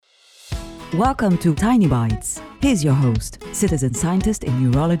Welcome to Tiny Bites. Here's your host, citizen scientist in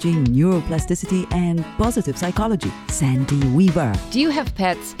neurology, neuroplasticity, and positive psychology, Sandy Weaver. Do you have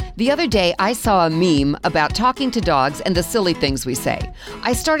pets? The other day, I saw a meme about talking to dogs and the silly things we say.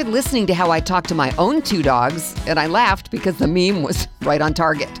 I started listening to how I talk to my own two dogs, and I laughed because the meme was right on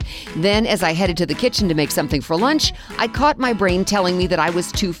target. Then, as I headed to the kitchen to make something for lunch, I caught my brain telling me that I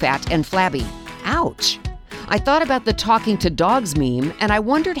was too fat and flabby. Ouch! I thought about the talking to dogs meme, and I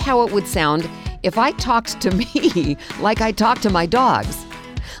wondered how it would sound if I talked to me like I talk to my dogs.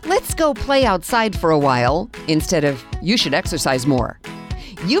 Let's go play outside for a while instead of, you should exercise more.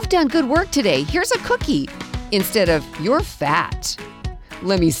 You've done good work today. Here's a cookie. Instead of, you're fat.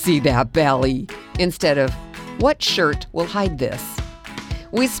 Let me see that belly. Instead of, what shirt will hide this?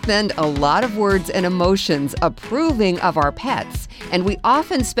 We spend a lot of words and emotions approving of our pets, and we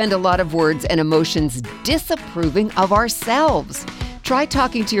often spend a lot of words and emotions disapproving of ourselves. Try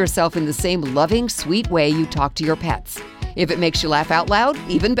talking to yourself in the same loving, sweet way you talk to your pets. If it makes you laugh out loud,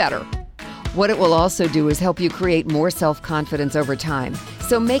 even better. What it will also do is help you create more self-confidence over time.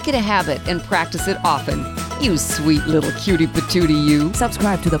 So make it a habit and practice it often. You sweet little cutie patootie you.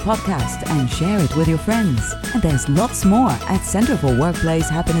 Subscribe to the podcast and share it with your friends. And there's lots more at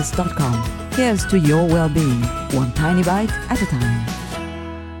centerforworkplacehappiness.com. Here's to your well-being, one tiny bite at a time.